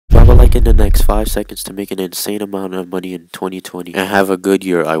taking the next 5 seconds to make an insane amount of money in 2020 and have a good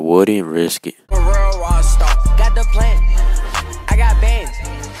year. I wouldn't risk it. Got the plan. I got bands.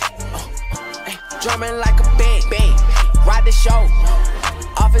 Drumming like a band. Ride the show.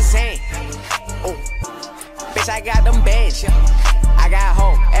 Off his hand. Oh, bitch, I got them bands. I got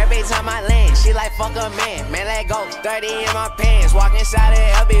hope every time I land. She like fuck a man. Man, let go. 30 in my pants. Walk inside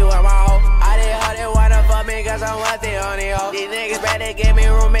of LB with my hoe. I did wanna fuck me cause I'm wealthy on the hoe. These niggas better give me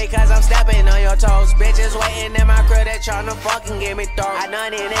roommate cause I'm stepping on your toes. Bitches waiting in my crib, they tryna fucking get me thrown. I know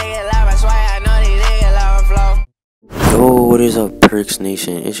these niggas love, I swear I know these niggas love and flow. Yo, what is up, Perks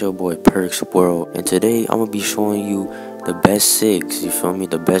Nation? It's your boy Perks World, and today I'm gonna be showing you the best SIGs, you feel me?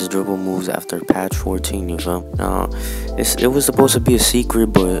 The best dribble moves after patch 14, you feel me? Now, it was supposed to be a secret,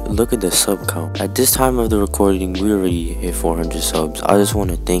 but look at the sub count. At this time of the recording, we already hit 400 subs. I just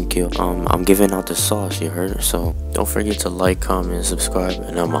want to thank you. I'm giving out the sauce, you heard? So don't forget to like, comment, and subscribe,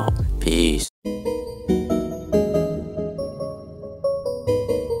 and I'm out. Peace.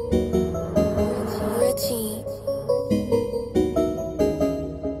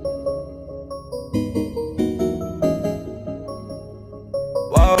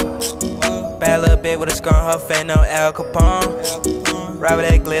 Bad little bitch with a scar on her face, no Al Capone. Ride with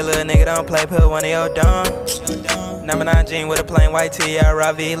that glitter, little nigga don't play, put one of your dumb. Number 9 jean with a plain white tee, I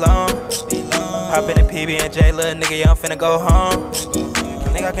ride V-long. Hop in the PB&J, little nigga, you don't finna go home.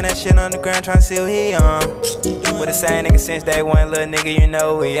 Nigga talking that shit on the ground, tryna see what he on. With the same nigga since day one, little nigga, you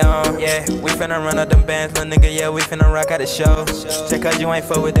know we on. Yeah, we finna run up them bands, little nigga, yeah, we finna rock out the show. Just cause you ain't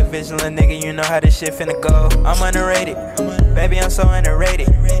fuck with the vision, little nigga, you know how this shit finna go. I'm underrated, baby, I'm so underrated.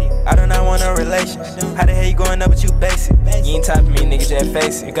 I do not want no relation. How the hell you going up with you basic? You ain't topping me, nigga, just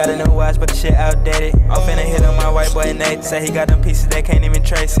face it. You got a new watch, but the shit outdated. I'm finna hit on my white boy Nate. Say he got them pieces that can't even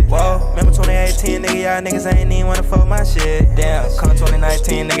trace it. Whoa, remember 2018, nigga, y'all niggas ain't even wanna fuck my shit. Damn, come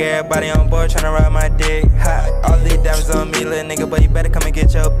 2019, nigga, everybody on board tryna ride my dick. Ha, all these diamonds on me, little nigga, but you better come and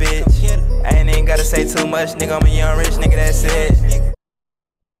get your bitch. I ain't even gotta say too much, nigga, I'm a young rich nigga, that's it.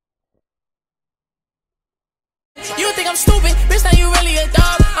 You think I'm stupid, bitch, now you really a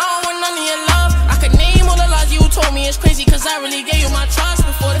dog. I don't want none of your love. I could name all the lies you told me, it's crazy, cause I really gave you my trust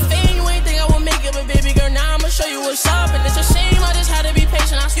before the fame.